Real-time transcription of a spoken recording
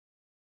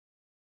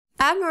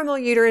Abnormal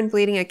uterine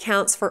bleeding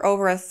accounts for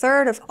over a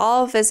third of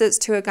all visits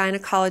to a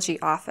gynecology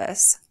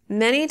office.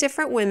 Many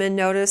different women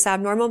notice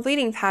abnormal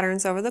bleeding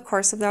patterns over the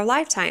course of their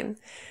lifetime.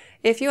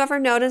 If you ever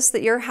notice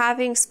that you're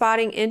having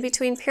spotting in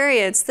between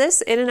periods,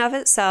 this in and of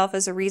itself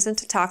is a reason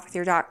to talk with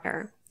your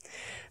doctor.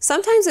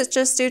 Sometimes it's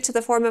just due to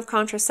the form of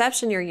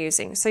contraception you're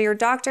using, so your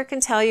doctor can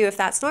tell you if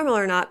that's normal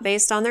or not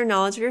based on their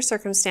knowledge of your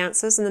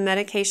circumstances and the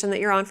medication that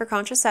you're on for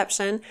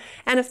contraception.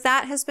 And if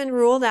that has been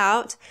ruled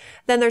out,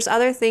 then there's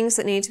other things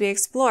that need to be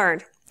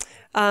explored.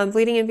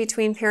 Bleeding in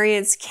between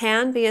periods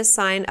can be a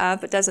sign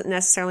of, but doesn't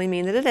necessarily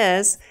mean that it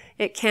is.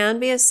 It can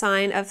be a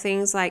sign of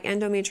things like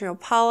endometrial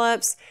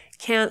polyps,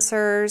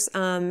 cancers,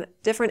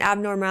 different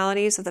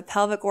abnormalities of the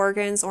pelvic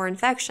organs, or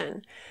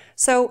infection.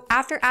 So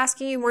after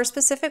asking you more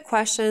specific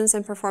questions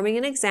and performing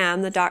an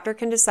exam, the doctor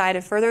can decide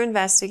if further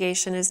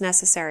investigation is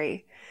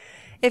necessary.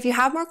 If you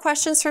have more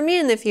questions for me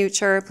in the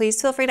future,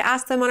 please feel free to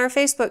ask them on our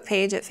Facebook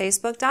page at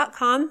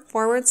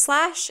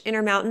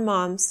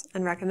facebook.com/InterMountainMoms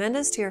and recommend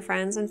us to your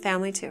friends and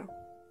family too.